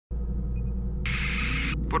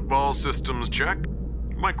Football systems check.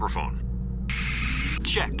 Microphone.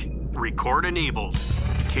 Check. Record enabled.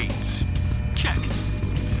 Kate. Check.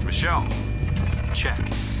 Michelle. Check.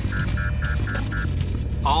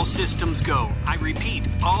 All systems go. I repeat,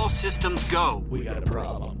 all systems go. We got a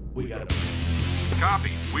problem.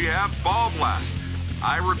 Copy. We have ball blast.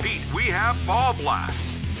 I repeat, we have ball blast.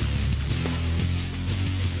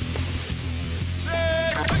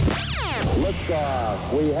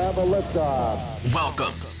 Liftoff. We have a liftoff.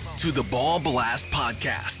 Welcome to the Ball Blast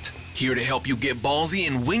Podcast. Here to help you get ballsy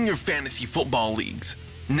and win your fantasy football leagues.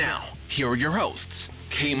 Now, here are your hosts,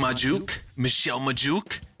 Kate Majuk, Michelle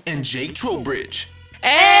Majuk, and Jake Trowbridge.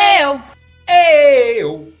 Hey!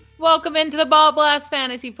 Welcome into the Ball Blast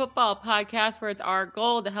Fantasy Football Podcast, where it's our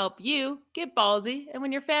goal to help you get ballsy and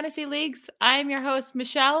win your fantasy leagues. I am your host,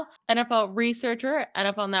 Michelle, NFL researcher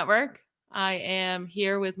at NFL Network. I am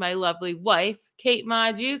here with my lovely wife, Kate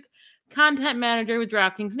Majuk, content manager with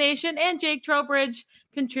DraftKings Nation, and Jake Trowbridge,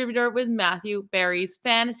 contributor with Matthew Berry's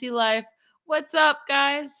Fantasy Life. What's up,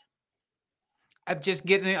 guys? I'm just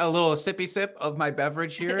getting a little sippy sip of my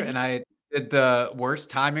beverage here, and I did the worst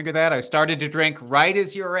timing of that. I started to drink right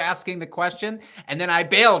as you were asking the question, and then I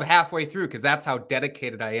bailed halfway through because that's how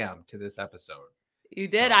dedicated I am to this episode. You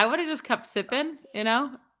did. So. I would have just kept sipping, you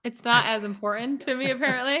know? It's not as important to me,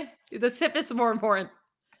 apparently. The sip is more important.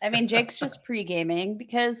 I mean, Jake's just pre-gaming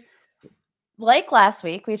because like last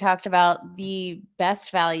week, we talked about the best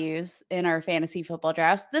values in our fantasy football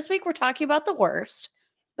drafts. This week, we're talking about the worst,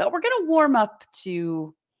 but we're going to warm up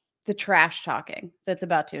to the trash talking that's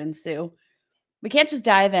about to ensue. We can't just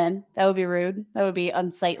dive in. That would be rude. That would be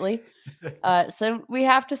unsightly. So we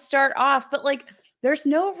have to start off, but there's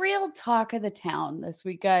no real talk of the town this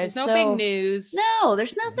week, guys. There's no big news. No,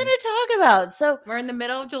 there's nothing to talk about. So we're in the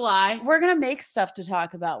middle of July. We're gonna make stuff to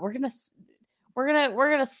talk about. We're gonna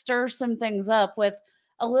stir some things up with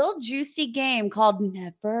a little juicy game called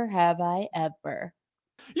Never Have I Ever.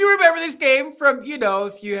 You remember this game from,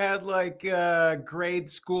 if you had grade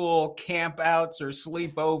school campouts or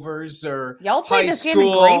sleepovers or y'all played high this school. Game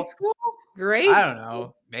in grade school? I don't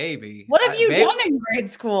know. Maybe. What have you done in grade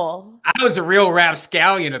school? I was a real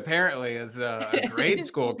rapscallion, apparently, as a grade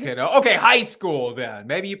school kiddo. Okay, high school then.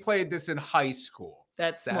 Maybe you played this in high school.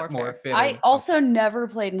 That's more fitting. I also never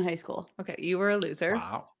played in high school. Okay, you were a loser.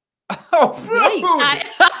 Wow. Oh,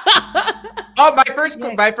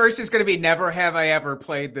 my first is going to be never have I ever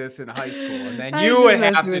played this in high school, and then you would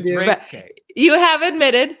have to drink. You have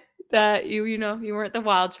admitted that you weren't the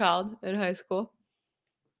wild child in high school.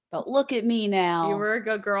 But look at me now. You were a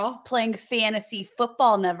good girl. Playing fantasy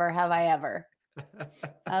football, never have I ever.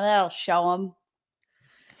 That'll show them.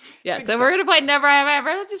 Yeah, so we're going to play Never Have I Ever.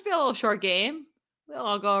 It'll just be a little short game. We'll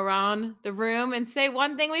all go around the room and say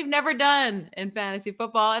one thing we've never done in fantasy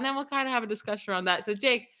football, and then we'll kind of have a discussion on that. So,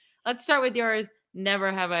 Jake, let's start with yours.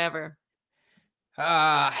 Never have I ever.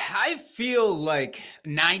 I feel like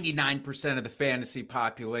 99% of the fantasy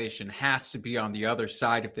population has to be on the other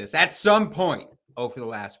side of this at some point over the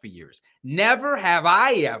last few years. Never have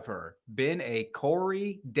I ever been a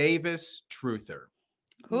Corey Davis truther.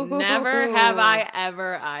 Never have I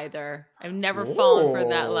ever either. I've never fallen for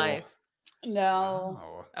that life.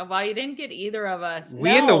 No. Well, you didn't get either of us.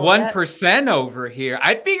 We in the 1% over here.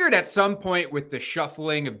 I figured at some point with the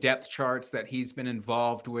shuffling of depth charts that he's been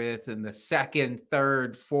involved with and the second,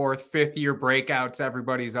 third, fourth, fifth year breakouts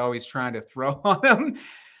everybody's always trying to throw on him.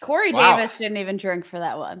 Corey Davis didn't even drink for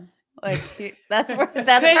that one. That's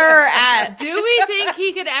her at. Do we think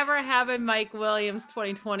he could ever have a Mike Williams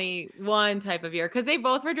 2021 type of year? Because they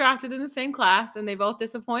both were drafted in the same class and they both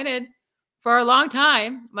disappointed for a long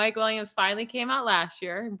time. Mike Williams finally came out last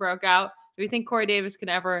year and broke out. Do we think Corey Davis can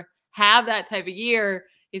ever have that type of year?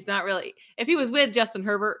 He's not really. If he was with Justin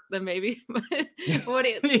Herbert, then maybe.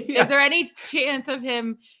 Is there any chance of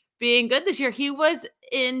him being good this year? He was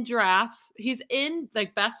in drafts. He's in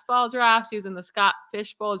best ball drafts. He was in the Scott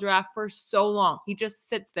Fish Bowl draft for so long. He just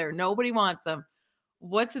sits there. Nobody wants him.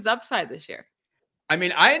 What's his upside this year? I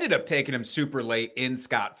mean, I ended up taking him super late in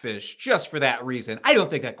Scott Fish just for that reason. I don't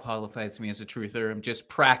think that qualifies me as a truther. I'm just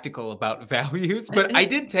practical about values, but I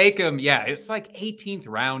did take him. Yeah, it's 18th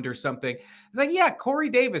round or something. It's Corey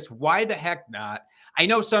Davis, why the heck not? I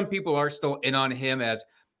know some people are still in on him as,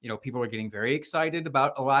 people are getting very excited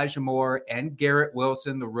about Elijah Moore and Garrett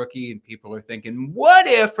Wilson, the rookie, and people are thinking, what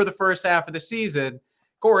if for the first half of the season,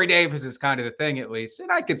 Corey Davis is kind of the thing at least,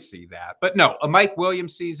 and I could see that. But no, a Mike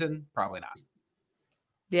Williams season, probably not.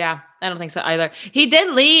 Yeah, I don't think so either. He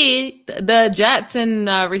did lead the Jets in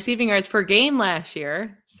receiving yards per game last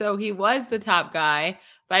year, so he was the top guy.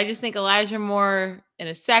 But I just think Elijah Moore in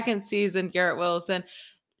his second season, Garrett Wilson,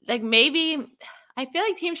 maybe I feel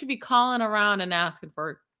like teams should be calling around and asking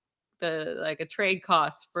for a trade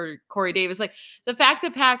cost for Corey Davis. Like the fact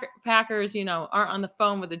that Packers, aren't on the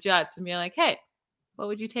phone with the Jets and be like, hey, what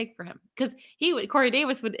would you take for him? Because Corey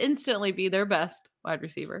Davis would instantly be their best wide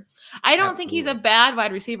receiver. I don't think he's a bad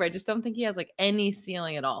wide receiver. I just don't think he has like any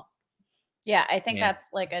ceiling at all. Yeah, I think that's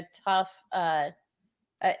like a tough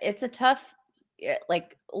it's a tough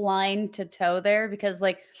like line to toe there, because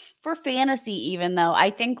like for fantasy, even though I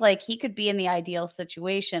think like he could be in the ideal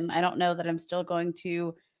situation, I don't know that I'm still going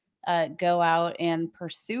to go out and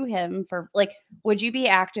pursue him for like, would you be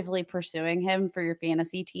actively pursuing him for your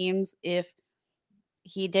fantasy teams if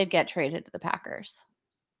he did get traded to the Packers?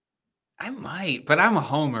 I might, but I'm a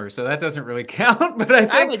homer, so that doesn't really count. But I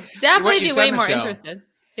think I would definitely be way more interested.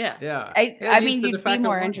 Yeah. Yeah. I mean, you'd be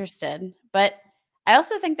more interested, but I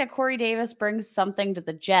also think that Corey Davis brings something to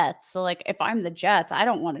the Jets. So like if I'm the Jets, I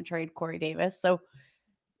don't want to trade Corey Davis. So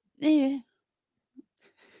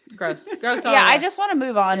Gross. Yeah, I just want to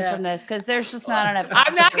move on from this because there's just not enough.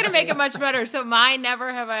 I'm not going to make it much better. So my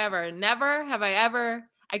never have I ever.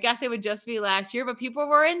 I guess it would just be last year, but people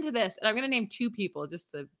were into this. And I'm going to name 2 people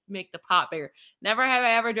just to make the pot bigger. Never have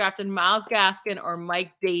I ever drafted Myles Gaskin or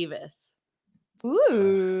Mike Davis.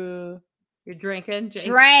 Ooh. You're drinking, Jake?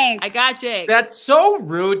 Drank. I got Jake. That's so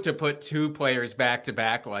rude to put 2 players back to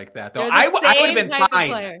back like that, though. I would have been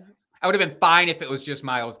fine. I would have been fine if it was just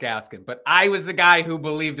Myles Gaskin, but I was the guy who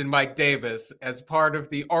believed in Mike Davis as part of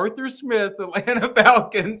the Arthur Smith Atlanta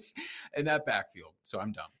Falcons in that backfield. So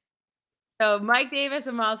I'm done. So Mike Davis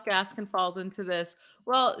and Myles Gaskin falls into this.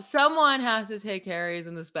 Well, someone has to take carries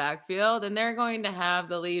in this backfield, and they're going to have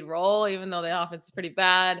the lead role, even though the offense is pretty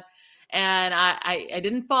bad. And I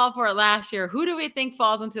didn't fall for it last year. Who do we think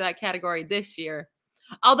falls into that category this year?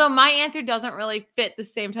 Although my answer doesn't really fit the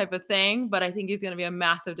same type of thing, but I think he's going to be a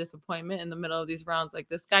massive disappointment in the middle of these rounds like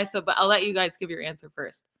this guy. But I'll let you guys give your answer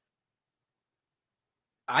first.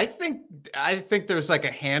 I think there's like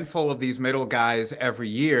a handful of these middle guys every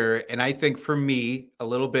year. And I think for me, a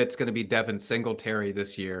little bit, it's going to be Devin Singletary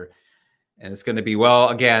this year. And it's going to be, well,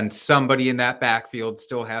 again, somebody in that backfield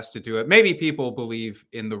still has to do it. Maybe people believe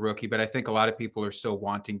in the rookie, but I think a lot of people are still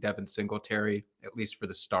wanting Devin Singletary, at least for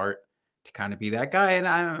the start, to kind of be that guy. And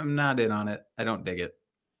I'm not in on it. I don't dig it.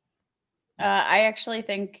 I actually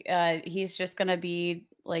think he's just going to be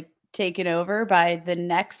like taken over by the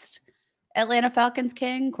next Atlanta Falcons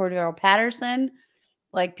king, Cordero Patterson.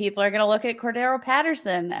 Like people are going to look at Cordero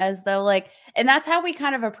Patterson as though like, and that's how we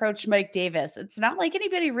kind of approached Mike Davis. It's not like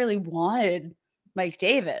anybody really wanted Mike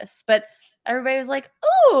Davis, but everybody was like,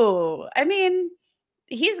 "Ooh, I mean,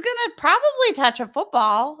 he's going to probably touch a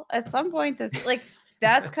football at some point." This like,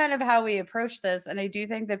 that's kind of how we approach this. And I do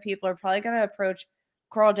think that people are probably going to approach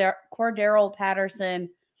Cordero Patterson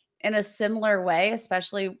in a similar way,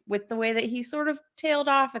 especially with the way that he sort of tailed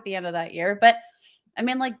off at the end of that year. But I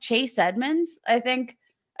mean, like Chase Edmonds, I think,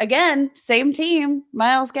 again, same team,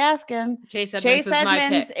 Myles Gaskin. Chase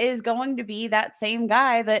Edmonds is going to be that same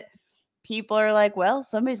guy that people are like, well,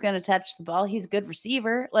 somebody's going to touch the ball. He's a good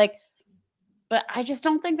receiver. Like, but I just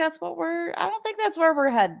don't think that's what I don't think that's where we're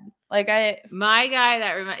heading. Like my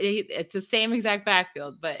guy it's the same exact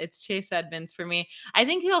backfield, but it's Chase Edmonds for me. I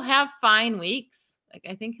think he'll have fine weeks. Like,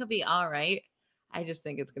 I think he'll be all right. I just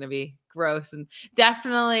think it's going to be gross, and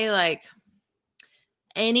definitely like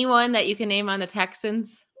anyone that you can name on the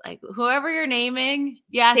Texans, like whoever you're naming.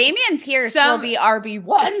 Yes. Dameon Pierce will be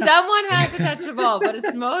RB1. Someone has to touch the ball, but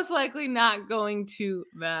it's most likely not going to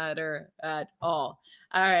matter at all.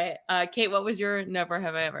 All right. Kate, what was your never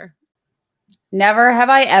have I ever? Never have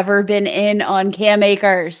I ever been in on Cam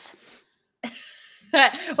Akers.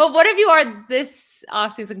 Well, what if you are this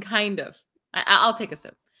offseason? Kind of. I'll take a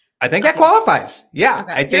sip. I think that qualifies. Yeah.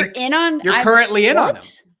 Okay. I think you're currently in on him.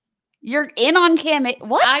 You're in on Cam.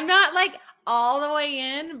 What? I'm not like all the way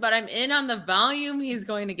in, but I'm in on the volume he's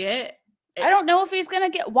going to get. I don't know if he's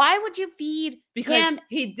going to get. Why would you feed because Cam?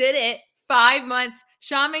 He did it 5 months.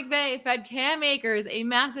 Sean McVay fed Cam Akers a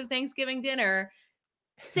massive Thanksgiving dinner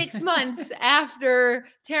 6 months after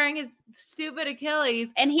tearing his stupid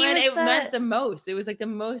Achilles. And it meant the most. It was like the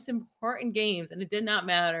most important games, and it did not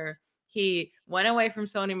matter. He went away from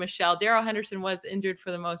Sony Michel. Darrell Henderson was injured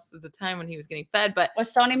for the most of the time when he was getting fed. But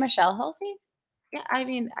was Sony Michel healthy? Yeah, I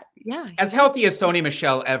mean, yeah. As healthy as Sony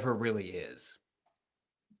Michel ever really is.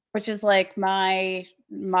 Which is like my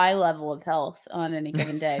level of health on any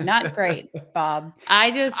given day. Not great, Bob.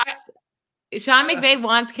 Sean McVay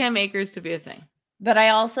wants Cam Akers to be a thing. But I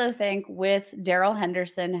also think with Darrell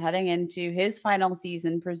Henderson heading into his final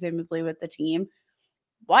season, presumably with the team,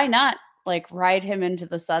 why not like ride him into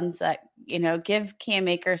the sunset? You know, give Cam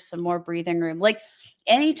Akers some more breathing room. Like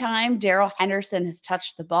anytime Darrell Henderson has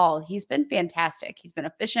touched the ball, he's been fantastic. He's been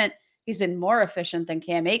efficient. He's been more efficient than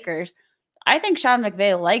Cam Akers. I think Sean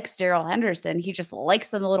McVay likes Darrell Henderson. He just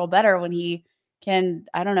likes him a little better when he can,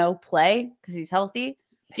 I don't know, play because he's healthy.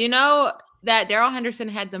 Do you know that Darrell Henderson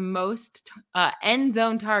had the most end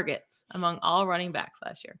zone targets among all running backs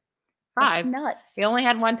last year? 5. That's nuts. He only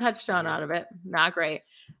had 1 touchdown out of it. Not great.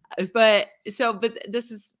 But this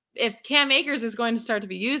is, if Cam Akers is going to start to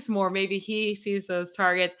be used more, maybe he sees those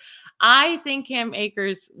targets. I think Cam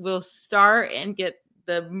Akers will start and get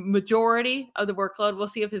the majority of the workload. We'll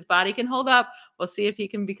see if his body can hold up. We'll see if he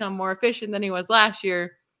can become more efficient than he was last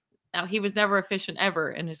year. Now, he was never efficient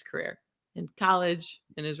ever in his career, in college,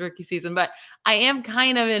 in his rookie season. But I am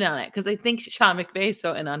kind of in on it because I think Sean McVay is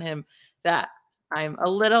so in on him that I'm a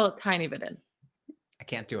little tiny bit in. I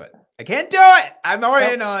can't do it. I'm more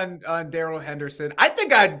in on Darrell Henderson. I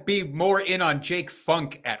think I'd be more in on Jake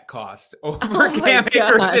Funk at cost over Cam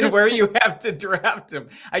Akers and where you have to draft him.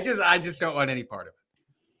 I just don't want any part of it.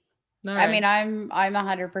 All right. I mean, I'm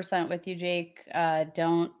 100% with you, Jake.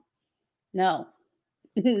 No.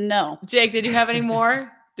 Jake, did you have any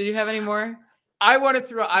more? I want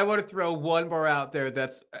to throw one more out there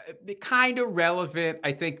that's kind of relevant.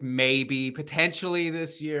 I think maybe potentially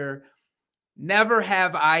this year. Never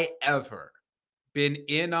have I ever been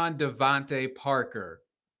in on Devontae Parker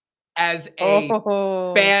as a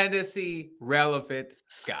fantasy relevant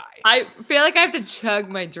guy. I feel like I have to chug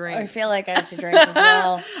my drink. I feel like I have to drink as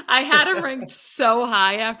well. I had him ranked so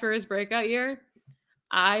high after his breakout year.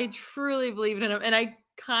 I truly believe in him, and I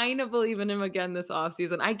kind of believe in him again this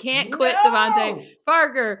offseason. I can't quit Devontae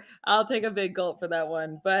Parker. I'll take a big gulp for that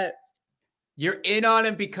one, but you're in on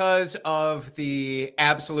him because of the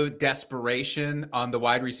absolute desperation on the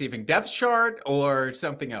wide receiving depth chart or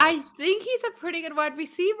something else? I think he's a pretty good wide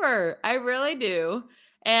receiver. I really do.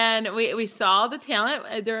 And we saw the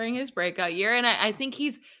talent during his breakout year, and I think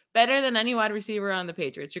he's better than any wide receiver on the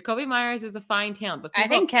Patriots. Jacoby Myers is a fine talent, but I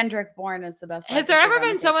think Kendrick Bourne is the best. Has there ever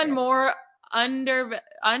been someone more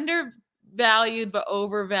undervalued but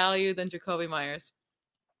overvalued than Jacoby Myers?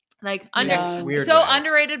 Like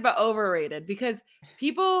underrated but overrated, because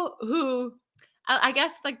people who I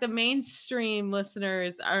guess like the mainstream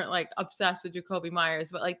listeners aren't like obsessed with Jacoby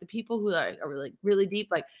Myers, but like the people who are really, really deep,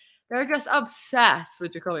 like they're just obsessed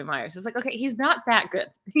with Jacoby Myers. It's like, okay, he's not that good.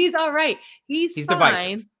 He's all right. He's fine.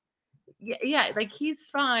 Divisive. Yeah, like he's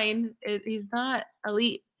fine. He's not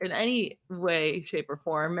elite in any way, shape, or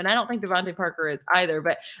form. And I don't think Devontae Parker is either,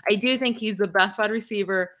 but I do think he's the best wide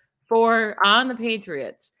receiver on the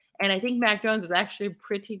Patriots. And I think Mac Jones is actually a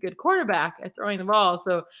pretty good quarterback at throwing the ball.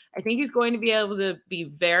 So I think he's going to be able to be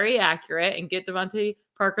very accurate and get Devontae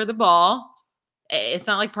Parker the ball. It's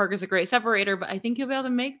not like Parker's a great separator, but I think he'll be able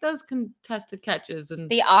to make those contested catches. And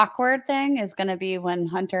the awkward thing is going to be when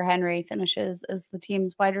Hunter Henry finishes as the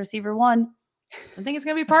team's wide receiver 1. I think it's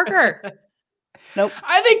going to be Parker. Nope.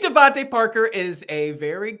 I think Devontae Parker is a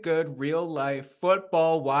very good real-life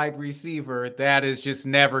football wide receiver that is just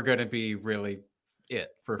never going to be really it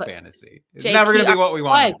for fantasy. It's Jake, never going to be what we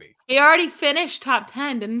want it to be. He already finished top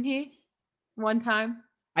 10, didn't he? One time.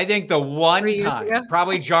 I think the one time,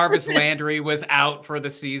 probably Jarvis Landry was out for the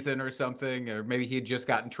season or something, or maybe he had just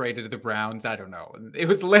gotten traded to the Browns. I don't know. It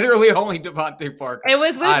was literally only Devontae Parker. It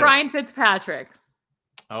was with Ryan Fitzpatrick.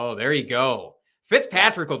 Oh, there you go.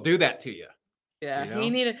 Fitzpatrick will do that to you. Yeah,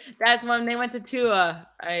 you know? That's when they went to Tua.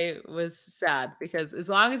 I was sad because as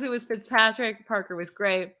long as it was Fitzpatrick, Parker was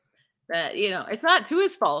great. That, it's not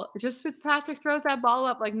Tua's fault. It's just Fitzpatrick throws that ball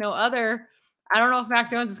up like no other. I don't know if Mac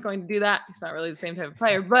Jones is going to do that. He's not really the same type of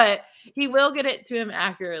player, but he will get it to him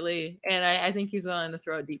accurately. And I think he's willing to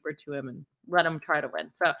throw it deeper to him and let him try to win.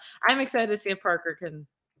 So I'm excited to see if Parker can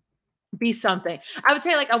be something. I would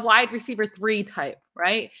say like a wide receiver 3 type,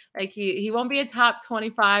 right? Like he won't be a top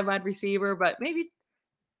 25 wide receiver, but maybe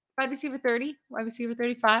wide receiver 30, wide receiver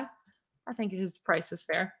 35. I think his price is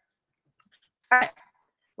fair. All right.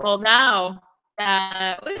 Well, now,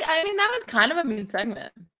 that was kind of a mean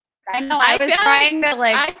segment. I know. I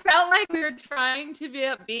felt like we were trying to be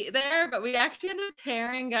upbeat there, but we actually ended up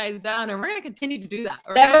tearing guys down, and we're going to continue to do that.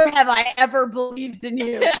 Never have I ever believed in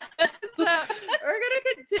you. So we're going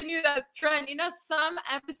to continue that trend. Some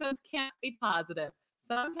episodes can't be positive.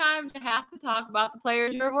 Sometimes you have to talk about the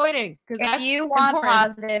players you're avoiding. If you want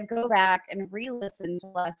positive, go back and re-listen to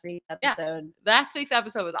last week's episode. Yeah, last week's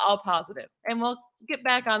episode was all positive, and we'll get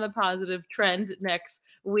back on the positive trend next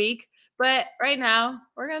week. But right now,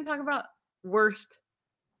 we're going to talk about worst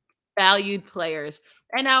valued players.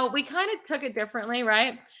 And now we kind of took it differently,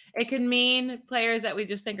 right? It can mean players that we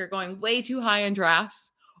just think are going way too high in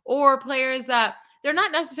drafts, or players that they're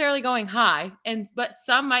not necessarily going high, but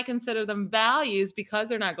some might consider them values because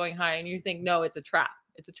they're not going high. And you think, no, it's a trap.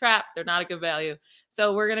 It's a trap. They're not a good value.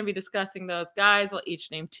 So we're going to be discussing those guys. We'll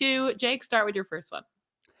each name 2. Jake, start with your first one.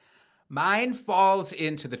 Mine falls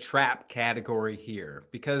into the trap category here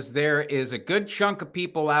because there is a good chunk of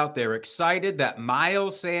people out there excited that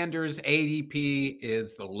Miles Sanders' ADP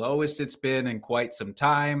is the lowest it's been in quite some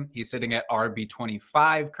time. He's sitting at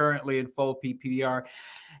RB25 currently in full PPR.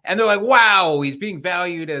 And they're like, wow, he's being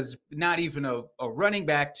valued as not even a running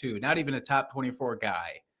back 2, not even a top 24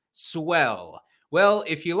 guy. Swell. Well,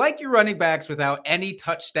 if you like your running backs without any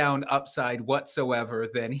touchdown upside whatsoever,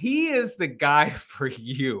 then he is the guy for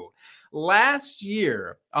you. Last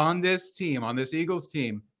year on this team, on this Eagles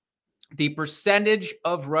team, the percentage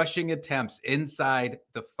of rushing attempts inside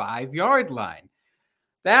the 5-yard line,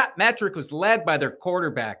 that metric was led by their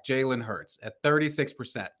quarterback, Jalen Hurts, at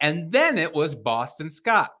 36%. And then it was Boston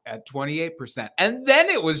Scott at 28%. And then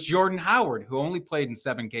it was Jordan Howard, who only played in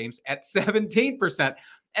 7 games, at 17%.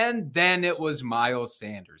 And then it was Miles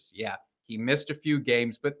Sanders. Yeah, he missed a few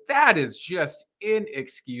games, but that is just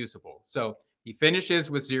inexcusable. So he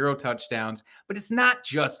finishes with 0 touchdowns, but it's not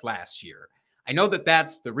just last year. I know that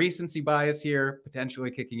that's the recency bias here,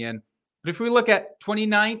 potentially kicking in. But if we look at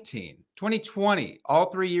 2019, 2020,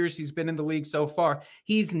 all 3 years he's been in the league so far,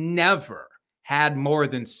 he's never had more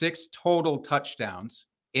than 6 total touchdowns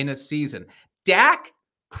in a season. Dak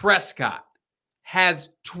Prescott has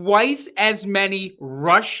twice as many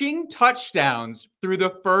rushing touchdowns through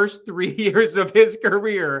the first 3 years of his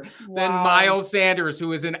career than Miles Sanders,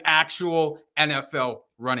 who is an actual NFL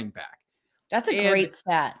running back. That's a great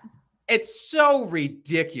stat. It's so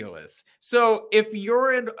ridiculous. So if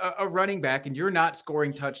you're a running back and you're not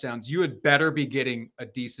scoring touchdowns, you had better be getting a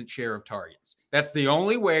decent share of targets. That's the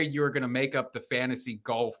only way you're going to make up the fantasy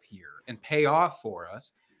gulf here and pay off for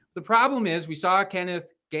us. The problem is we saw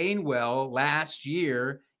Kenneth Gainwell last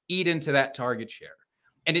year eat into that target share.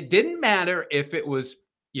 And it didn't matter if it was,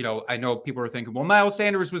 I know people are thinking, well, Miles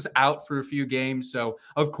Sanders was out for a few games, so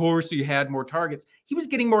of course he had more targets. He was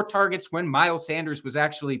getting more targets when Miles Sanders was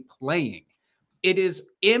actually playing. It is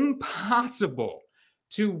impossible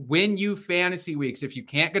to win you fantasy weeks if you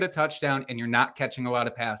can't get a touchdown and you're not catching a lot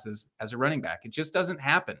of passes as a running back. It just doesn't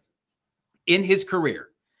happen. In his career,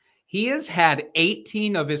 he has had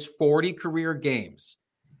 18 of his 40 career games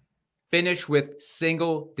finish with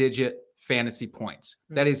single-digit fantasy points.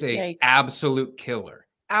 That is a absolute killer.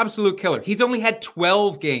 Absolute killer. He's only had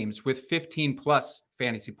 12 games with 15-plus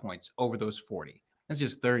fantasy points over those 40. That's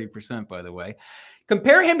just 30%, by the way.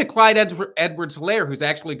 Compare him to Clyde Edwards-Helaire, who's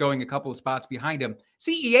actually going a couple of spots behind him.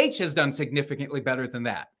 CEH has done significantly better than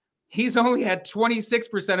that. He's only had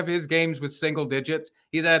 26% of his games with single digits.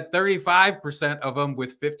 He's had 35% of them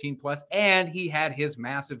with 15-plus, and he had his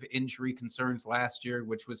massive injury concerns last year,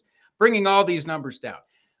 which was bringing all these numbers down.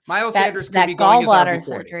 Miles Sanders could be going as RB40.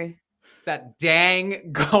 Surgery. That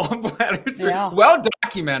dang gallbladder surgery. Yeah. Well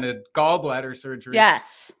documented gallbladder surgery.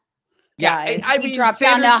 Yes. Yeah. He dropped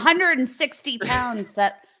down to 160 pounds,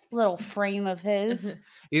 that little frame of his.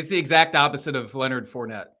 He's the exact opposite of Leonard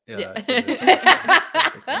Fournette.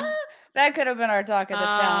 That could have been our talk of the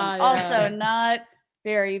town. Yeah. Also, not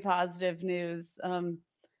very positive news.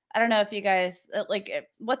 I don't know if you guys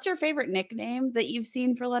what's your favorite nickname that you've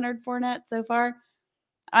seen for Leonard Fournette so far?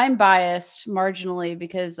 I'm biased marginally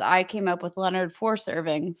because I came up with Leonard 4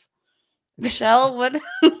 servings. Michelle, what?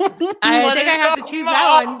 I think I have to choose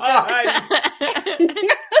that one.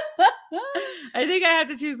 I think I have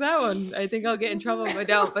to choose that one. I think I'll get in trouble if I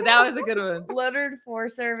don't, but that was a good one. Leonard 4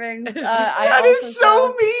 servings. That is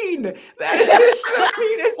so mean. That is the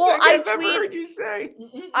meanest thing I've ever heard you say.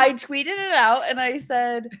 I tweeted it out and I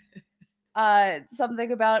said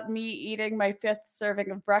something about me eating my 5th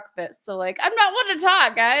serving of breakfast. So I'm not one to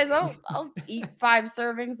talk, guys. I'll eat 5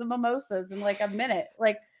 servings of mimosas in a minute.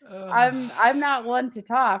 I'm not one to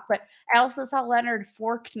talk, but I also saw Leonard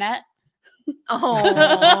Forknet.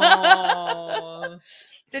 Oh,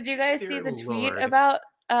 did you guys see the tweet about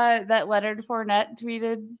that Leonard Fournette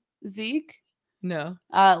tweeted Zeke? No.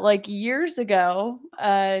 Years ago,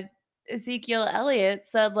 Ezekiel Elliott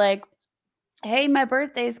said hey, my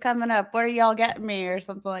birthday's coming up. What are y'all getting me? Or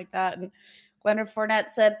something like that. And Leonard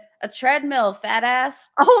Fournette said, a treadmill, fat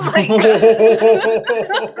ass. Oh my God.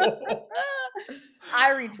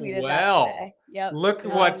 I retweeted that today. Yep. Look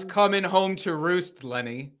what's coming home to roost,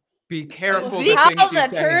 Lenny. Be careful the things you the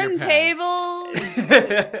say in your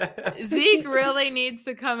turntables. Zeke really needs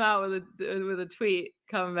to come out with a tweet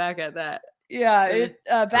coming back at that. Yeah,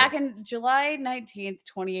 back in July 19th,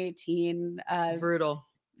 2018. Brutal.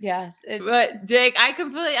 Yeah. But Jake,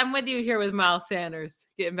 I'm with you here with Miles Sanders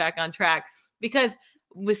getting back on track. because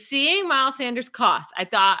with seeing Miles Sanders cost, I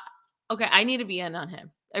thought, okay, I need to be in on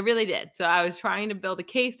him. I really did. So I was trying to build a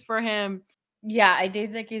case for him. Yeah, I do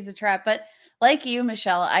think he's a trap, but like you,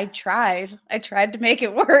 Michelle, I tried to make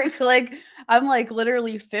it work. Like I'm like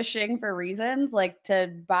literally fishing for reasons like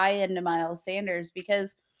to buy into Miles Sanders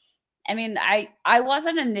because I mean, I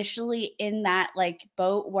wasn't initially in that like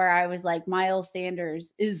boat where I was like Miles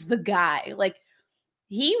Sanders is the guy. Like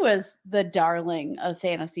he was the darling of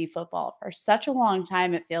fantasy football for such a long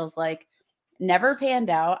time, it feels like. Never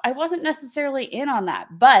panned out. I wasn't necessarily in on that,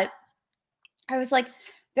 but I was like,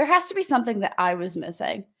 there has to be something that I was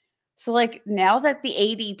missing. So like now that the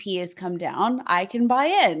ADP has come down, I can buy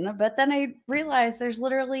in. But then I realized there's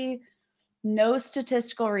literally no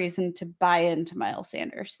statistical reason to buy into Miles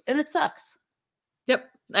Sanders. And it sucks. Yep,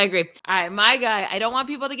 I agree. All right, my guy, I don't want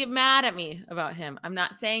people to get mad at me about him. I'm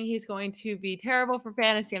not saying he's going to be terrible for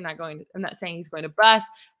fantasy. I'm not saying he's going to bust.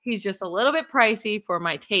 He's just a little bit pricey for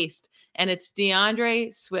my taste. And it's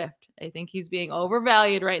DeAndre Swift. I think he's being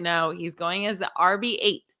overvalued right now. He's going as the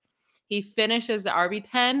RB8. He finished as the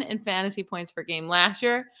RB10 in fantasy points per game last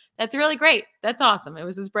year. That's really great. That's awesome. It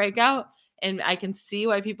was his breakout. And I can see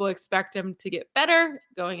why people expect him to get better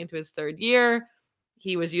going into his third year.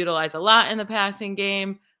 He was utilized a lot in the passing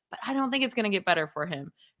game, but I don't think it's going to get better for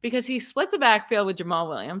him because he splits a backfield with Jamal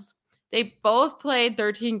Williams. They both played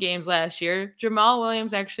 13 games last year. Jamal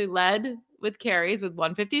Williams actually led with carries with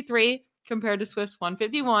 153 compared to Swift's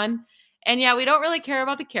 151. And yeah, we don't really care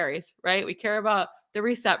about the carries, right? We care about the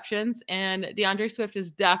receptions, and DeAndre Swift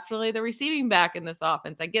is definitely the receiving back in this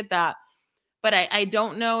offense. I get that. But I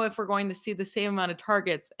don't know if we're going to see the same amount of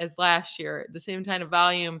targets as last year, the same kind of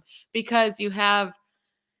volume, because you have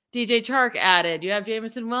DJ Chark added, you have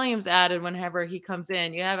Jameson Williams added whenever he comes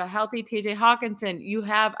in, you have a healthy TJ Hawkinson, you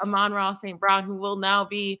have Amon-Ra St. Brown, who will now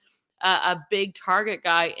be a big target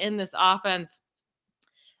guy in this offense.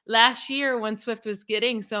 Last year, when Swift was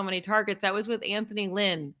getting so many targets, that was with Anthony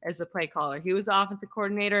Lynn as the play caller. He was the offensive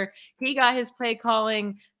coordinator. He got his play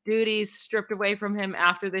calling duties stripped away from him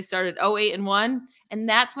after they started 0-8-1. And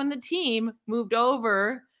that's when the team moved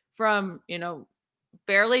over from,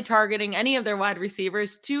 barely targeting any of their wide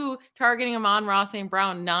receivers to targeting Amon-Ra St.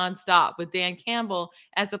 Brown nonstop with Dan Campbell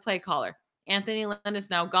as the play caller. Anthony Lynn is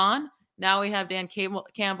now gone. Now we have Dan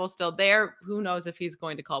Campbell still there. Who knows if he's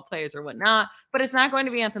going to call plays or whatnot, but it's not going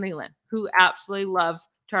to be Anthony Lynn, who absolutely loves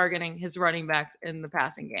targeting his running backs in the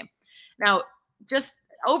passing game. Now, just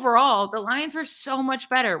overall, the Lions were so much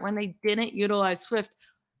better when they didn't utilize Swift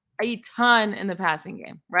a ton in the passing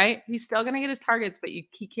game, right? He's still going to get his targets, but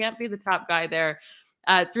he can't be the top guy there.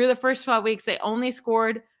 Through the first 12 weeks, they only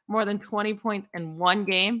scored more than 20 points in one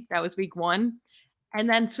game. That was week 1. And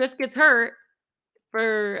then Swift gets hurt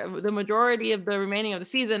for the majority of the remaining of the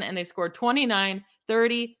season, and they scored 29,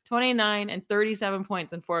 30, 29, and 37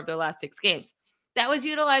 points in 4 of their last 6 games. That was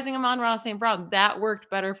utilizing Amon-Ra St. Brown. That worked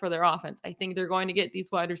better for their offense. I think they're going to get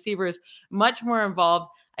these wide receivers much more involved.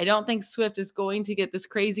 I don't think Swift is going to get this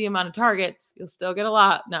crazy amount of targets. You'll still get a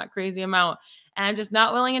lot, not crazy amount. And I'm just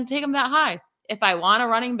not willing to take him that high. If I want a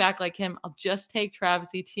running back like him, I'll just take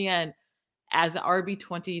Travis Etienne as RB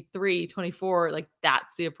 23, 24. Like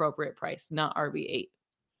that's the appropriate price, not RB 8.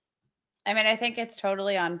 I mean, I think it's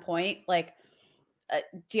totally on point. Like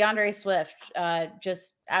DeAndre Swift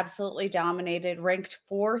just absolutely dominated, ranked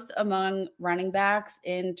 4th among running backs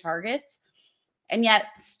in targets. And yet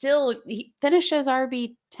still he finishes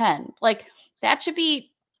RB 10. Like that should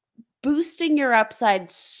be boosting your upside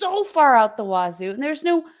so far out the wazoo. And there's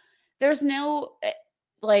no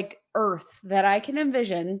like earth that I can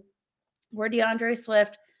envision where DeAndre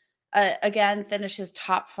Swift again finishes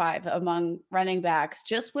top 5 among running backs,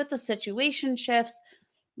 just with the situation shifts,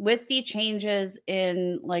 with the changes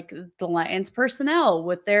in like the Lions personnel,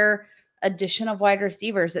 with their addition of wide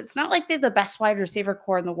receivers. It's not like they're the best wide receiver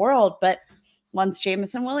core in the world, but once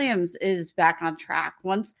Jameson Williams is back on track,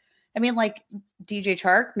 like DJ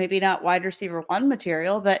Chark, maybe not wide receiver 1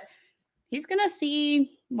 material, but he's going to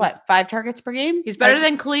see 5 targets per game. He's better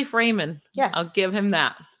than Khalif Raymond. Yes. I'll give him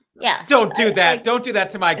that. Yeah. Don't do that. Don't do that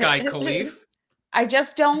to my guy, Khalif. I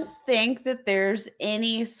just don't think that there's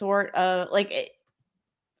any sort of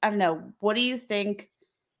I don't know. What do you think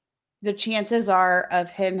the chances are of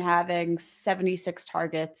him having 76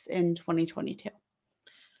 targets in 2022?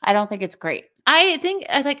 I don't think it's great. I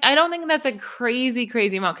don't think that's a crazy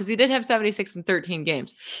amount because he did have 76 in 13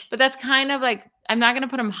 games, but that's kind of like, I'm not going to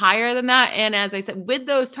put him higher than that. And as I said, with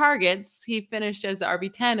those targets, he finished as the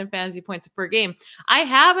RB10 in fantasy points per game. I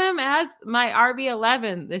have him as my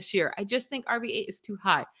RB11 this year. I just think RB8 is too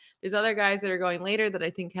high. There's other guys that are going later that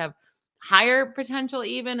I think have higher potential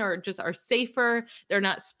even, or just are safer. They're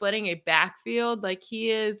not splitting a backfield like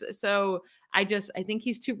he is. So I think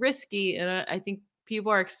he's too risky. And I think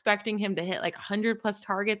people are expecting him to hit like 100 plus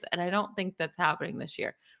targets. And I don't think that's happening this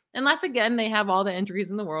year. Unless, again, they have all the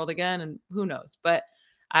injuries in the world again, and who knows. But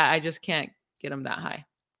I just can't get him that high.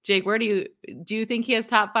 Jake, where do you think he has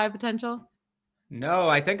top 5 potential? No,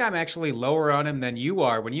 I think I'm actually lower on him than you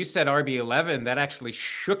are. When you said RB11, that actually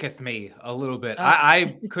shooketh me a little bit. Oh.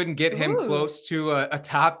 I couldn't get him Ooh. close to a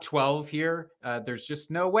top 12 here. There's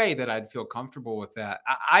just no way that I'd feel comfortable with that.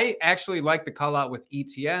 I actually like the call out with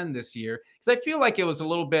ETN this year because I feel like it was a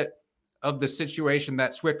little bit of the situation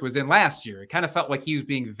that Swift was in last year. It kind of felt like he was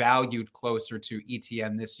being valued closer to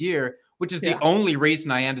ETN this year, which is the only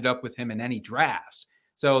reason I ended up with him in any drafts.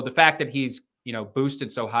 So the fact that he's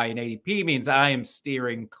boosted so high in ADP means I am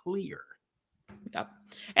steering clear. Yep.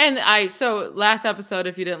 And so last episode,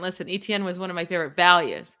 if you didn't listen, ETN was one of my favorite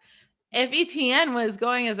values. If ETN was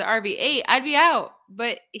going as an RB8, I'd be out,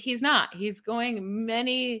 but he's not. He's going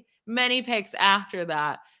many, many picks after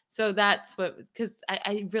that. So that's because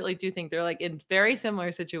I really do think they're like in very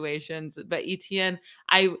similar situations. But ETN,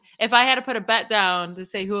 if I had to put a bet down to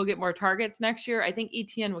say who will get more targets next year, I think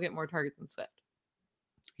ETN will get more targets than Swift.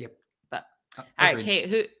 Yep. But all right,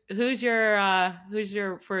 Kate, who's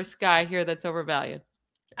your first guy here that's overvalued?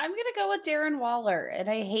 I'm gonna go with Darren Waller, and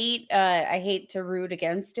I hate to root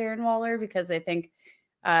against Darren Waller because I think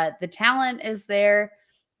the talent is there.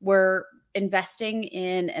 We're investing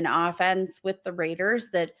in an offense with the Raiders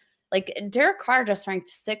that, like, Derek Carr just ranked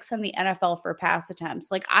 6th in the NFL for pass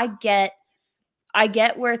attempts. Like, I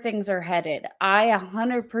get where things are headed. I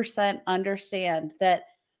 100% understand that.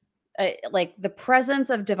 Like the presence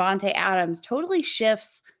of Devontae Adams totally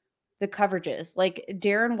shifts the coverages. Like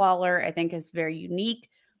Darren Waller, I think is very unique,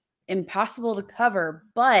 impossible to cover,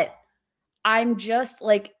 but I'm just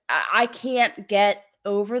like, I can't get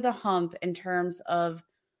over the hump in terms of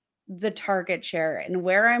the target share and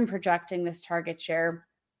where I'm projecting this target share.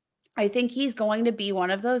 I think he's going to be one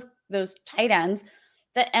of those tight ends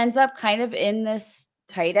that ends up kind of in this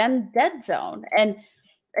tight end dead zone. And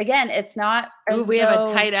again, it's not we have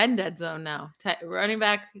a tight end dead zone now. Running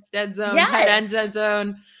back dead zone, yes. Tight end dead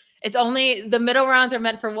zone. It's only the middle rounds are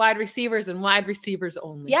meant for wide receivers and wide receivers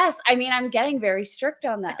only. Yes, I mean, I'm getting very strict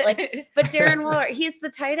on that. Like, but Darren Waller, he's the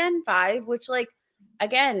tight end 5, which, like,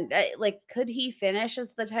 again, like, could he finish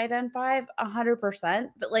as the tight end 5?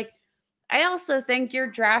 100%. But like, I also think you're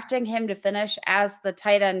drafting him to finish as the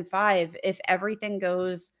tight end 5 if everything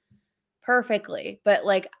goes perfectly. But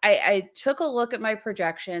like, I took a look at my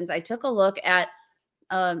projections. I took a look at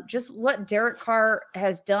just what Derek Carr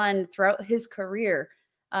has done throughout his career.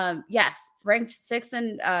 Yes, ranked 6th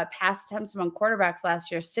in pass attempts among quarterbacks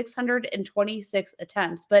last year, 626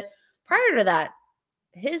 attempts. But prior to that,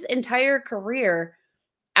 his entire career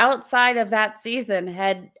outside of that season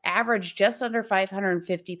had averaged just under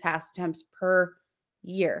 550 pass attempts per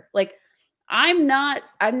year. Like, I'm not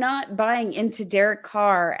buying into Derek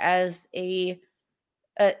Carr as a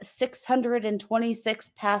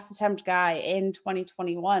 626 pass attempt guy in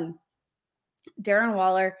 2021. Darren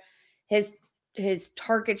Waller, his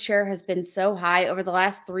target share has been so high over the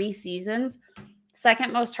last 3 seasons,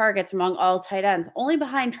 2nd most targets among all tight ends, only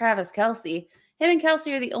behind Travis Kelce. Him and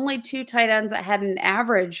Kelce are the only 2 tight ends that had an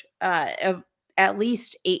average of at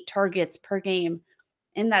least 8 targets per game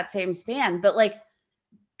in that same span. But like,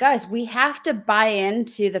 guys, we have to buy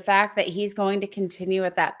into the fact that he's going to continue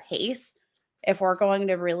at that pace if we're going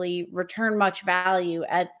to really return much value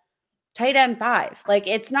at tight end 5. Like,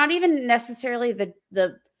 it's not even necessarily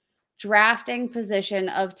the drafting position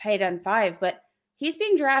of tight end 5, but he's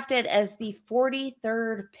being drafted as the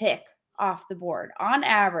 43rd pick off the board on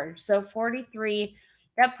average. So 43,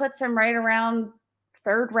 that puts him right around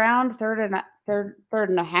 3rd round, third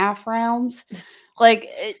and a half rounds. Like,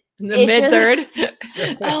 the mid-third.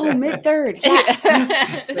 Mid-third. Yes.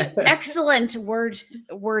 Excellent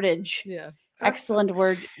wordage. Yeah. Excellent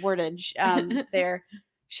wordage there,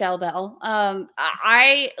 Shell Bell.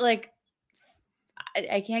 I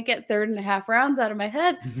can't get 3rd and a half rounds out of my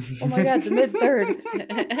head. Oh my God, the mid-third.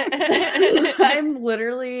 I'm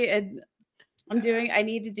literally, I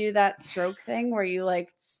need to do that stroke thing where you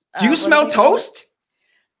like. Do you smell toast?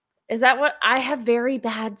 Is that what I have? Very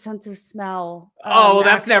bad sense of smell.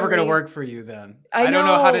 That's never going to work for you then. I don't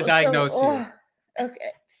know how to diagnose you.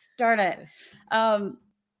 Okay. Darn it.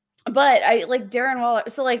 But I like Darren Waller.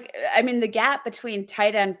 So like, I mean, the gap between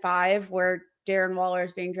tight end 5, where Darren Waller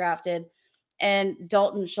is being drafted, and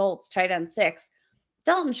Dalton Schultz, tight end 6.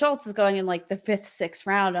 Dalton Schultz is going in like the 5th, 6th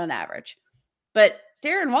round on average. But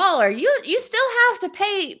Darren Waller, you still have to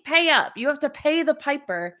pay up. You have to pay the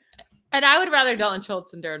piper And I would rather Dalton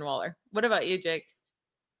Schultz than Darren Waller. What about you, Jake?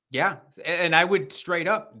 Yeah. And I would straight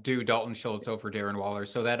up do Dalton Schultz over Darren Waller.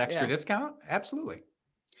 So that extra discount, absolutely.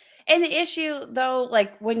 And the issue, though,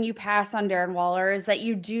 like when you pass on Darren Waller, is that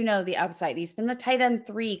you do know the upside. He's been the tight end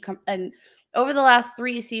 3 and over the last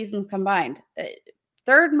 3 seasons combined,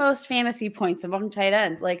 third most fantasy points among tight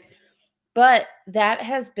ends. But that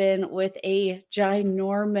has been with a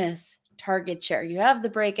ginormous target share. You have the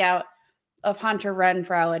breakout of Hunter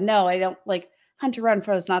Renfrow, and no, I don't like Hunter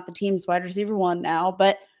Renfrow is not the team's wide receiver 1 now,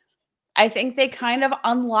 but I think they kind of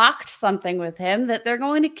unlocked something with him that they're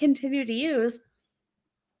going to continue to use.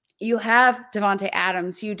 You have Davante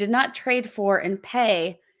Adams, who you did not trade for and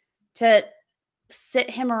pay to sit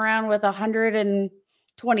him around with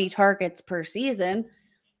 120 targets per season.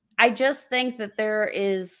 I just think that there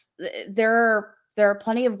are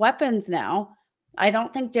plenty of weapons now. I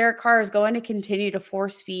don't think Derek Carr is going to continue to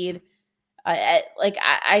force feed. I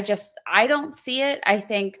don't see it. I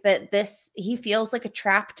think that he feels like a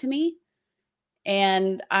trap to me,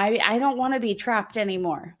 and I don't want to be trapped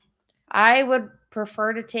anymore. I would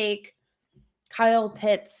prefer to take Kyle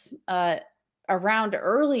Pitts around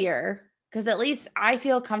earlier because at least I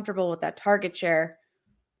feel comfortable with that target share.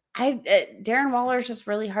 Darren Waller is just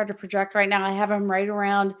really hard to project right now. I have him right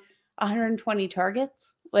around 120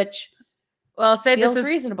 targets, which I'll say feels this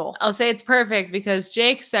is reasonable. I'll say it's perfect because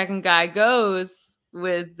Jake's second guy goes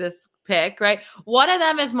with this pick, right? One of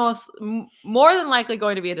them is more than likely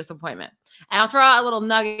going to be a disappointment. And I'll throw out a little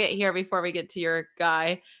nugget here before we get to your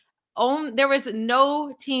guy. There was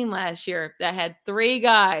no team last year that had 3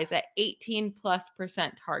 guys at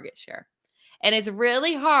 18+% target share. And it's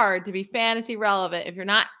really hard to be fantasy relevant if you're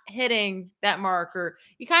not hitting that marker.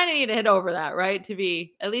 You kind of need to hit over that, right? To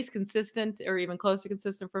be at least consistent or even close to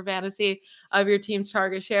consistent for fantasy of your team's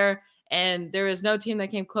target share. And there is no team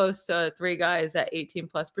that came close to 3 guys at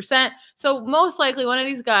 18+%. So most likely one of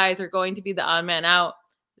these guys are going to be the odd man out.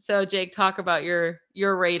 So Jake, talk about your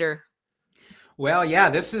Raider. Well, yeah,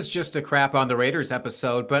 this is just a crap on the Raiders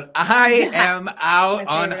episode, but I am out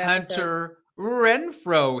on Hunter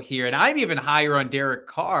Renfrow here. And I'm even higher on Derek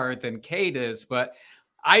Carr than Kate is, but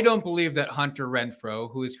I don't believe that Hunter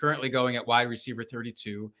Renfrow, who is currently going at wide receiver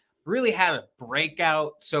 32, really had a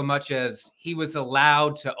breakout so much as he was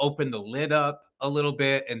allowed to open the lid up a little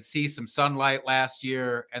bit and see some sunlight last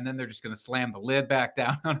year. And then they're just going to slam the lid back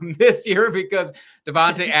down on him this year because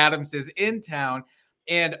Davante Adams is in town.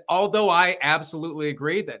 And although I absolutely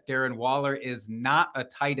agree that Darren Waller is not a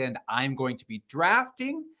tight end I'm going to be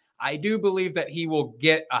drafting, I do believe that he will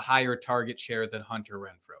get a higher target share than Hunter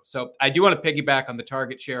Renfrow. So I do want to piggyback on the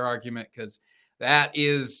target share argument because that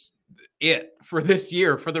is it for this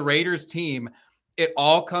year for the Raiders team. It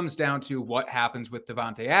all comes down to what happens with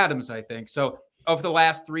Davante Adams, I think. So over the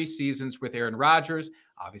last 3 seasons with Aaron Rodgers,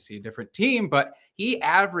 obviously a different team, but he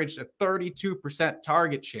averaged a 32%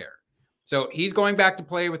 target share. So he's going back to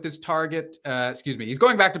play with his he's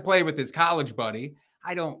going back to play with his college buddy.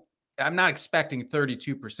 I'm not expecting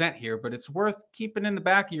 32% here, but it's worth keeping in the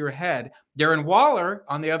back of your head. Darren Waller,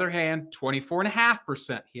 on the other hand,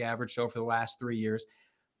 24.5% he averaged over the last 3 years.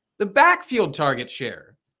 The backfield target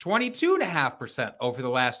share, 22.5% over the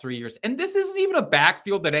last 3 years. And this isn't even a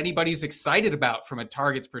backfield that anybody's excited about from a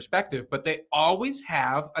target's perspective, but they always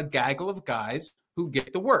have a gaggle of guys who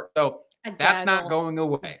get the work. So that's not going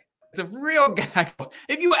away. It's a real gaggle.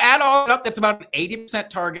 If you add all up, that's about an 80%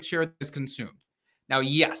 target share that is consumed. Now,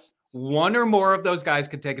 yes, one or more of those guys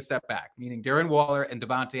could take a step back, meaning Darren Waller and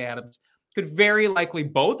Davante Adams could very likely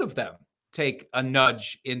both of them take a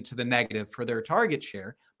nudge into the negative for their target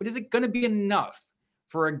share. But is it going to be enough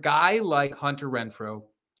for a guy like Hunter Renfrow,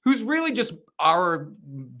 who's really just our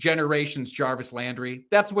generation's Jarvis Landry?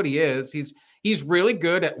 That's what he is. He's really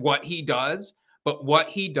good at what he does, but what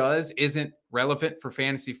he does isn't relevant for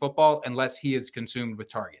fantasy football unless he is consumed with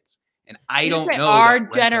targets. And I don't know. Our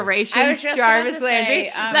generation, Jarvis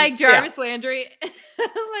Landry, Jarvis Landry,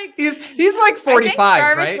 he's like 45,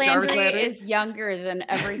 Jarvis right? Landry Jarvis Landry is younger than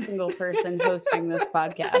every single person hosting this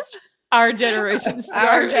podcast. Our generation.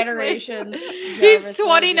 He's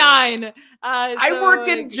 29. I work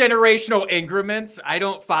in generational increments. I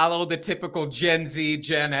don't follow the typical Gen Z,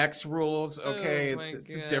 Gen X rules. Okay,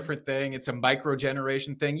 it's a different thing. It's a micro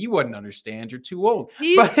generation thing. You wouldn't understand. You're too old.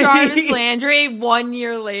 He's Jarvis Landry 1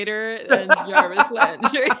 year later than Jarvis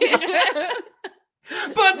Landry.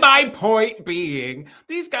 But my point being,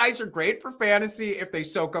 these guys are great for fantasy if they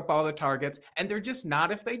soak up all the targets, and they're just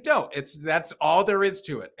not if they don't. That's all there is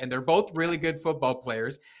to it. And they're both really good football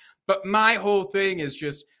players. But my whole thing is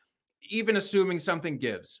just, even assuming something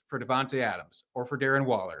gives for Davante Adams or for Darren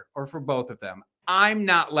Waller or for both of them, I'm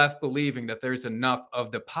not left believing that there's enough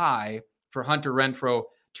of the pie for Hunter Renfrow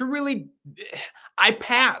to really. I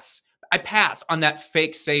pass on that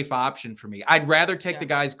fake safe option for me. I'd rather take the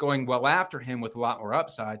guys going well after him with a lot more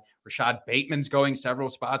upside. Rashad Bateman's going several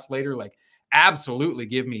spots later. Like, absolutely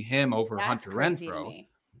give me him over Hunter Renfrow.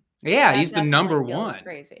 Yeah, he's the number one.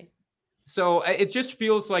 Crazy. So it just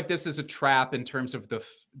feels like this is a trap in terms of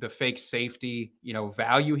the fake safety,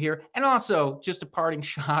 value here. And also just a parting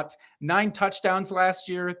shot, 9 touchdowns last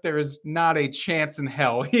year. There is not a chance in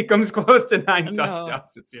hell he comes close to 9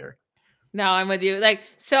 touchdowns this year. No, I'm with you. Like,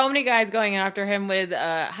 so many guys going after him with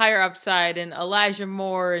higher upside, and Elijah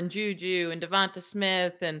Moore and Juju and Devonta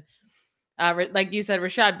Smith and like you said,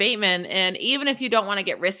 Rashad Bateman. And even if you don't want to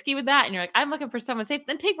get risky with that and you're like, I'm looking for someone safe,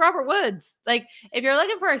 then take Robert Woods. Like, if you're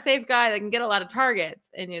looking for a safe guy that can get a lot of targets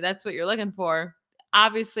and that's what you're looking for.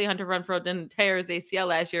 Obviously, Hunter Renfrow didn't tear his ACL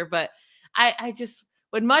last year, but I just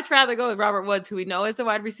would much rather go with Robert Woods, who we know is the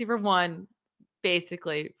wide receiver 1,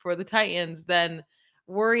 basically, for the Titans, than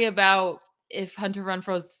worry about if Hunter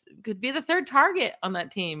Renfrow could be the 3rd target on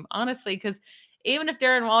that team, honestly, because even if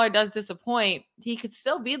Darren Waller does disappoint, he could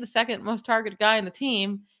still be the 2nd most targeted guy in the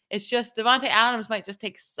team. It's just Devontae Adams might just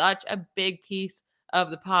take such a big piece of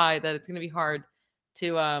the pie that it's going to be hard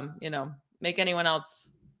to, make anyone else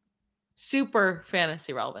super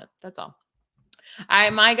fantasy relevant. That's all. All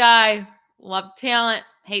right, my guy, love talent,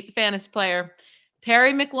 hate the fantasy player,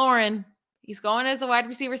 Terry McLaurin. He's going as a wide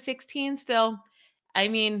receiver 16 still. I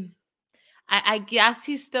mean, I guess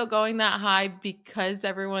he's still going that high because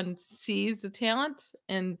everyone sees the talent,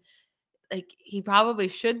 and like, he probably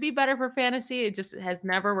should be better for fantasy. It just has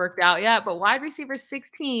never worked out yet. But wide receiver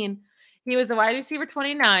 16, he was a wide receiver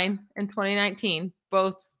 29 in 2019,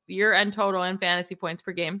 both year-end total and fantasy points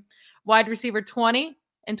per game. Wide receiver 20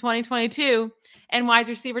 in 2022, and wide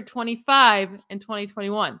receiver 25 in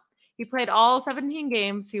 2021. He played all 17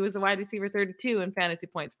 games. He was a wide receiver 32 in fantasy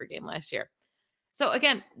points per game last year. So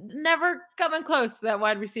again, never coming close to that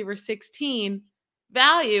wide receiver 16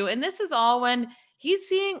 value. And this is all when he's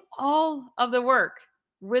seeing all of the work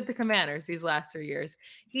with the Commanders these last 3 years.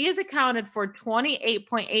 He has accounted for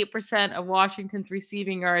 28.8% of Washington's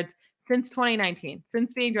receiving yards since 2019,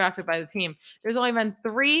 since being drafted by the team. There's only been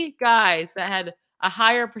 3 guys that had a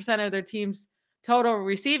higher percent of their team's total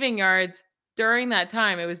receiving yards during that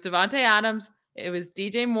time. It was Devontae Adams, it was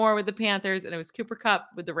DJ Moore with the Panthers, and it was Cooper Kupp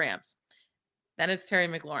with the Rams. Then it's Terry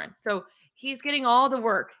McLaurin. So he's getting all the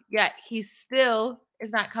work, yet he still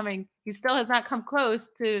has not come close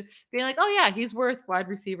to being like, oh yeah, he's worth wide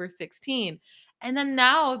receiver 16. And then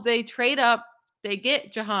now they trade up, they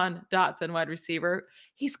get Jahan Dotson, wide receiver.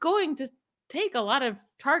 He's going to take a lot of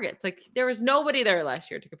targets. Like, there was nobody there last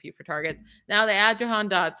year to compete for targets. Now they add Jahan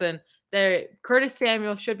Dotson. Curtis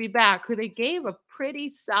Samuel should be back, who they gave a pretty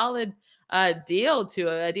solid deal to,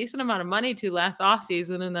 a decent amount of money to last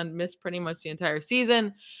offseason, and then missed pretty much the entire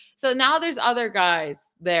season. So now there's other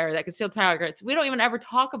guys there that can steal targets. We don't even ever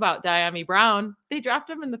talk about Dyami Brown. They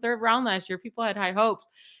drafted him in the 3rd round last year. People had high hopes.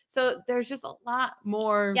 So there's just a lot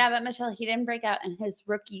more. Yeah, but Michelle, he didn't break out in his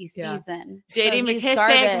rookie season. JD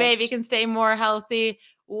McKissick maybe can stay more healthy.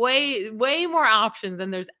 Way more options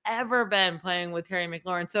than there's ever been playing with Terry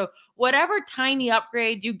McLaurin. So whatever tiny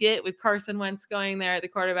upgrade you get with Carson Wentz going there at the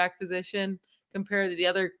quarterback position compared to the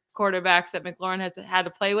other quarterbacks that McLaurin has had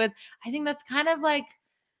to play with, I think that's kind of like,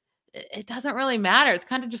 it doesn't really matter. It's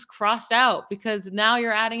kind of just crossed out because now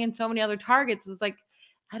you're adding in so many other targets. It's like,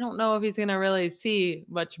 I don't know if he's going to really see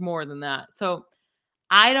much more than that. So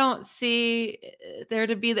I don't see there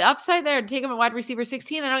to be the upside there to take him at wide receiver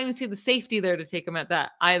 16. I don't even see the safety there to take him at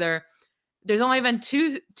that either. There's only been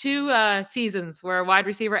two seasons where a wide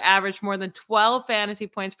receiver averaged more than 12 fantasy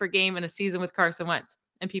points per game in a season with Carson Wentz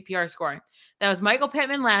and PPR scoring. That was Michael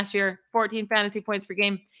Pittman last year, 14 fantasy points per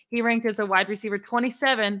game. He ranked as a wide receiver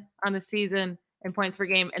 27 on the season in points per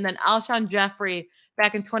game. And then Alshon Jeffrey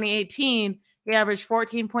back in 2018, he averaged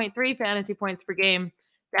 14.3 fantasy points per game.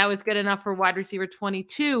 That was good enough for wide receiver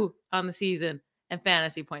 22 on the season and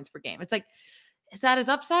fantasy points per game. It's like, is that his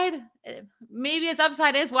upside? Maybe his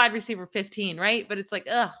upside is wide receiver 15, right? But it's like,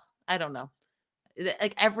 I don't know.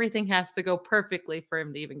 Like, everything has to go perfectly for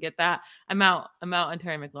him to even get that amount on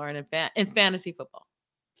Terry McLaurin in fantasy football.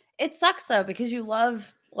 It sucks though, because you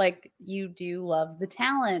do love the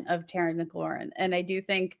talent of Terry McLaurin. And I do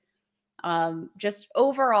think just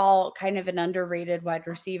overall kind of an underrated wide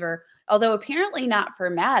receiver, although apparently not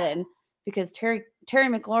for Madden, because Terry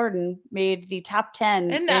McLaurin made the top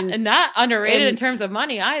 10 and not underrated in terms of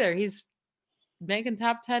money either. He's making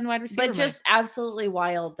top 10 wide receiver but just money. Absolutely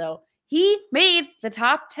wild though. He made the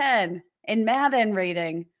top 10 in Madden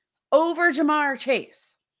rating over Jamar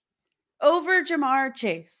Chase. over Jamar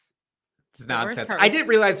Chase. It's nonsense. I didn't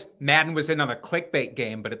realize Madden was in on a clickbait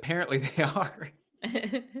game, but apparently they are.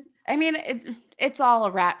 I mean, it's all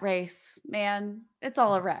a rat race, man. It's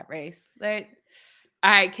all a rat race. All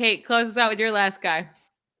right, Kate, close us out with your last guy.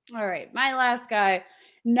 All right, my last guy.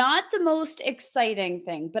 Not the most exciting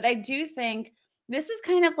thing, but I do think this is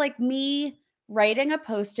kind of like me writing a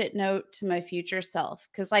Post-it note to my future self,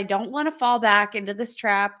 because I don't want to fall back into this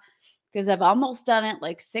trap, because I've almost done it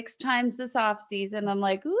like 6 times this offseason. I'm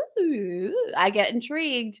like, ooh, I get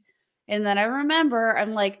intrigued. And then I remember,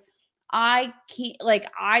 I'm like, I can't, like,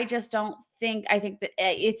 I just don't think, I think that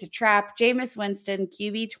it's a trap. Jameis Winston,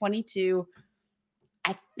 QB 22.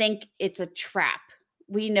 I think it's a trap.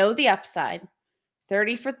 We know the upside.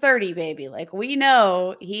 30 for 30, baby. Like, we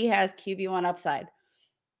know he has QB1 upside.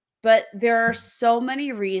 But there are so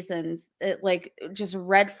many reasons that, like, just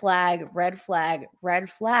red flag,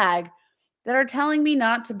 that are telling me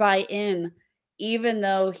not to buy in, even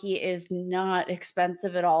though he is not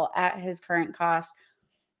expensive at all at his current cost.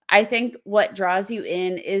 I think what draws you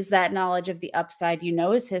in is that knowledge of the upside,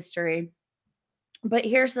 his history. But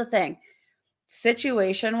here's the thing.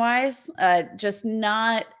 Situation-wise, just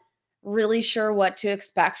not really sure what to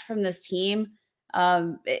expect from this team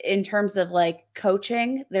in terms of like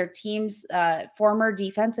coaching. Their team's former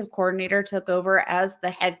defensive coordinator took over as the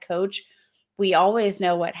head coach. We always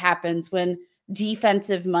know what happens when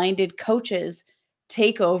defensive-minded coaches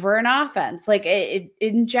take over an offense. Like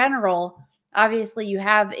in general, obviously you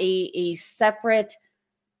have a separate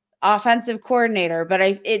offensive coordinator, but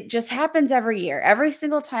it just happens every year. Every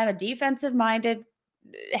single time a defensive-minded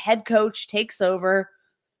head coach takes over,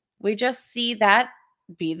 we just see that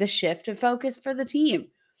be the shift of focus for the team.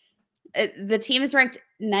 The team is ranked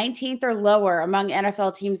 19th or lower among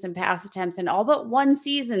NFL teams in pass attempts in all but one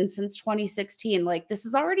season since 2016. Like, this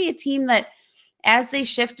is already a team that, as they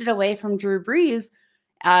shifted away from Drew Brees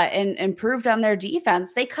and improved on their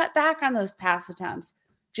defense, they cut back on those pass attempts.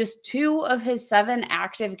 Just 2 of his 7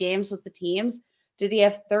 active games with the teams did he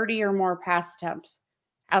have 30 or more pass attempts.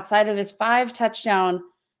 Outside of his 5 touchdown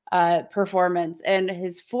performance and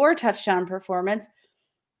his 4 touchdown performance,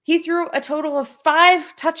 he threw a total of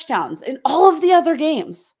 5 touchdowns in all of the other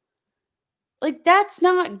games. Like, that's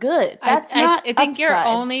not good. That's not I think you're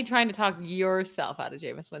only trying to talk yourself out of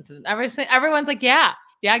Jameis Winston. Everyone's like, yeah,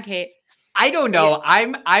 Kate. I don't know.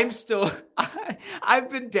 Yeah. I'm still, I've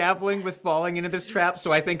been dabbling with falling into this trap,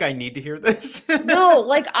 so I think I need to hear this.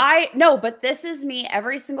 But this is me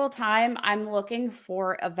every single time I'm looking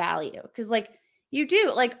for a value. Because, like, you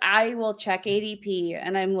do, like, I will check ADP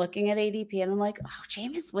and I'm looking at ADP and I'm like, oh,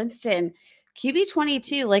 Jameis Winston, QB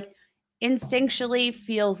 22, like, instinctually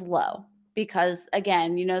feels low because,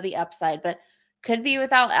 again, the upside, but could be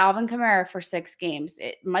without Alvin Kamara for 6 games.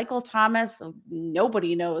 Michael Thomas,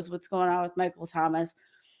 nobody knows what's going on with Michael Thomas.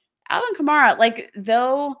 Alvin Kamara, like,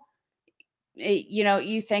 though,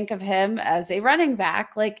 you think of him as a running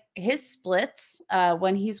back, like, his splits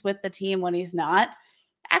when he's with the team, when he's not,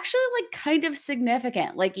 actually, like, kind of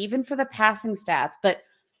significant, like, even for the passing stats, but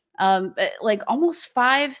like almost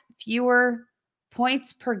 5 fewer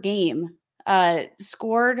points per game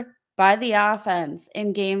scored by the offense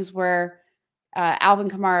in games where Alvin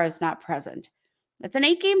Kamara is not present. It's an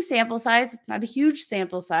 8-game sample size. It's not a huge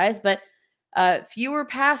sample size, but fewer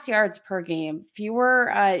pass yards per game,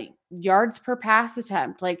 fewer yards per pass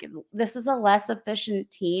attempt. Like, this is a less efficient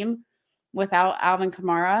team without Alvin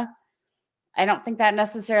Kamara. I don't think that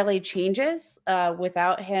necessarily changes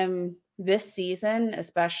without him this season,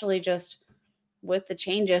 especially just with the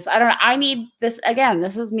changes. I don't know. I need this again.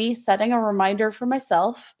 This is me setting a reminder for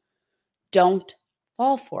myself. Don't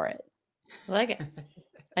fall for it. I like it.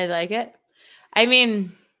 I like it. I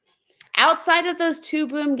mean, outside of those 2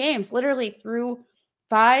 boom games, literally threw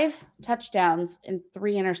 5 touchdowns and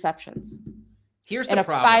 3 interceptions. Here's the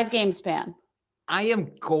problem. In a 5-game span. I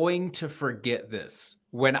am going to forget this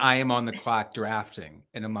when I am on the clock drafting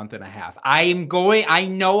in a month and a half. I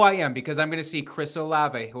know I am, because I'm going to see Chris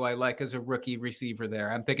Olave, who I like as a rookie receiver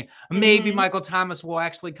there. I'm thinking maybe Michael Thomas will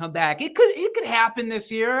actually come back. It could happen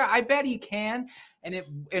this year. I bet he can.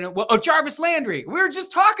 Jarvis Landry. We were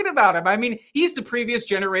just talking about him. I mean, he's the previous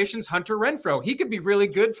generation's Hunter Renfrow. He could be really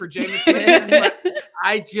good for Jameis Winston, but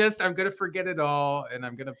I'm going to forget it all, and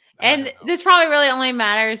I'm going to. And this probably really only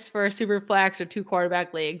matters for super flex or 2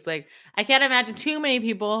 quarterback leagues. Like, I can't imagine too many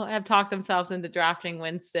people have talked themselves into drafting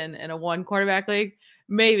Winston in a 1 quarterback league.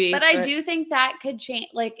 Maybe. But I do think that could change.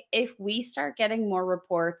 Like, if we start getting more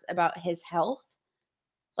reports about his health,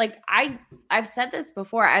 like, I've said this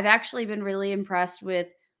before, I've actually been really impressed with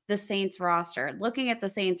the Saints roster. Looking at the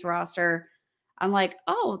Saints roster, I'm like,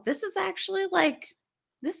 oh, this is actually, like,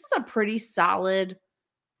 this is a pretty solid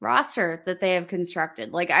roster that they have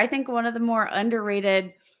constructed. Like, I think one of the more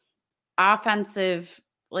underrated offensive,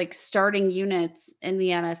 like, starting units in the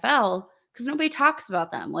NFL, because nobody talks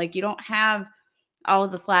about them. Like, you don't have all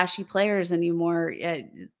of the flashy players anymore.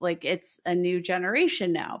 Like, it's a new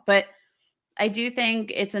generation now. But I do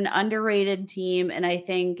think it's an underrated team. And I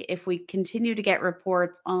think if we continue to get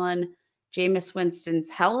reports on Jameis Winston's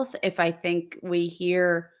health, if I think we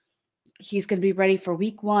hear he's going to be ready for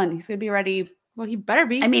week 1, he's going to be ready. Well, he better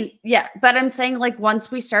be. I mean, yeah, but I'm saying, like,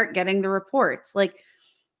 once we start getting the reports, like,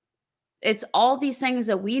 it's all these things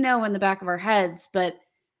that we know in the back of our heads, but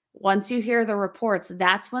once you hear the reports,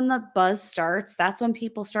 that's when the buzz starts. That's when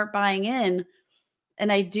people start buying in.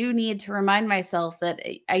 And I do need to remind myself that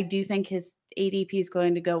I do think his ADP is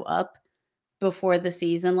going to go up before the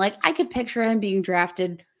season. Like, I could picture him being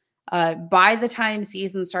drafted by the time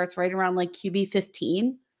season starts, right around like QB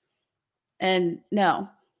 15. And no.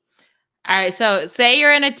 All right. So say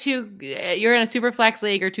you're in a super flex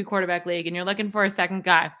league or 2 quarterback league, and you're looking for a second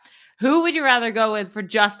guy. Who would you rather go with for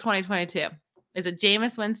just 2022? Is it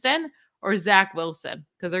Jameis Winston or Zach Wilson?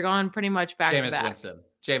 Because they're going pretty much back to back.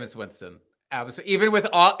 Jameis Winston. Absolutely. Even with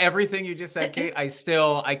everything you just said, Kate,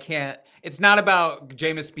 I can't. It's not about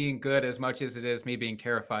Jameis being good as much as it is me being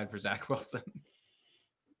terrified for Zach Wilson.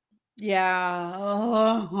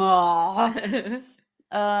 Yeah.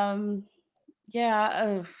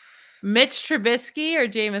 Yeah. Mitch Trubisky or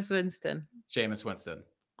Jameis Winston? Jameis Winston.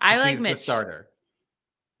 I like he's Mitch. The starter.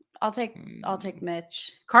 I'll take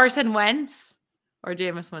Mitch. Carson Wentz or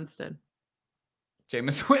Jameis Winston?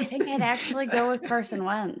 Jameis Winston. I think I'd actually go with Carson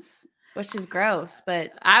Wentz, which is gross,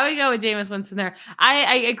 but I would go with Jameis Winston there.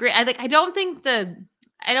 I agree. I don't think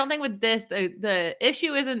with this the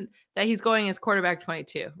issue isn't that he's going as quarterback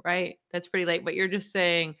 22, right? That's pretty late. But you're just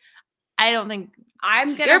saying I don't think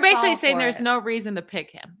You're basically saying there's no reason to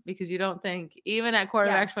pick him because you don't think even at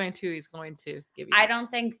quarterback 22 he's going to give you. I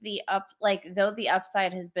don't think though the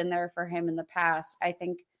upside has been there for him in the past, I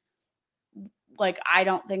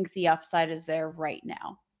don't think the upside is there right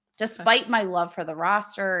now. Despite my love for the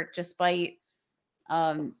roster, despite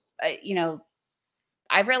I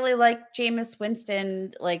really like Jameis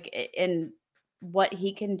Winston, like, in what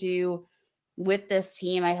he can do with this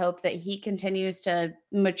team. I hope that he continues to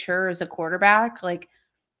mature as a quarterback, like,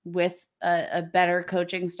 with a better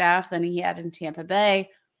coaching staff than he had in Tampa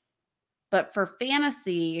Bay. But for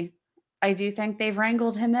fantasy, I do think they've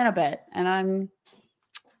wrangled him in a bit. And I'm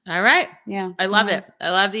all right. Yeah. I love it. I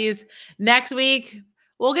love these. Next week,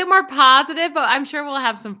 we'll get more positive, but I'm sure we'll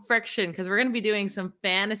have some friction because we're going to be doing some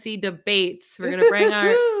fantasy debates. We're going to bring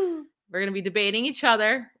we're going to be debating each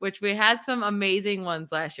other, which we had some amazing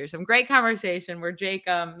ones last year. Some great conversation where Jake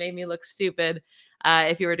made me look stupid.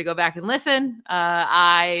 If you were to go back and listen,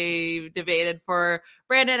 I debated for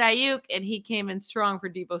Brandon Ayuk, and he came in strong for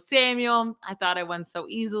Deebo Samuel. I thought I won so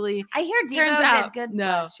easily. I hear Deebo did good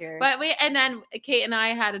last year. But and then Kate and I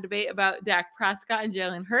had a debate about Dak Prescott and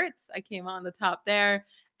Jalen Hurts. I came on the top there.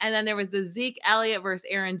 And then there was the Zeke Elliott versus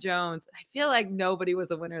Aaron Jones. I feel like nobody was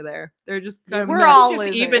a winner there. They're just we're all just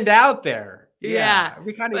losers. Evened out there. Yeah.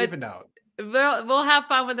 We kind of evened out. We'll have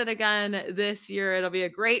fun with it again this year. It'll be a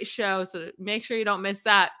great show. So make sure you don't miss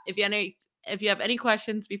that. If you have any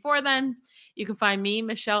questions before then, you can find me,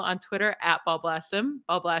 Michelle, on Twitter at BallBlastEm,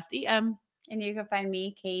 BallBlastEM. And you can find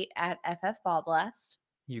me, Kate, at FFBallBlast.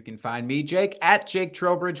 You can find me, Jake, at Jake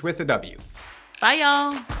Trowbridge with a W. Bye,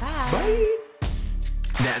 y'all. Bye.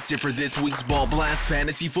 That's it for this week's Ball Blast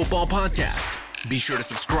Fantasy Football Podcast. Be sure to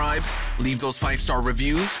subscribe, leave those 5-star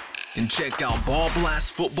reviews, and check out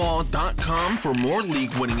ballblastfootball.com for more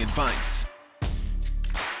league-winning advice.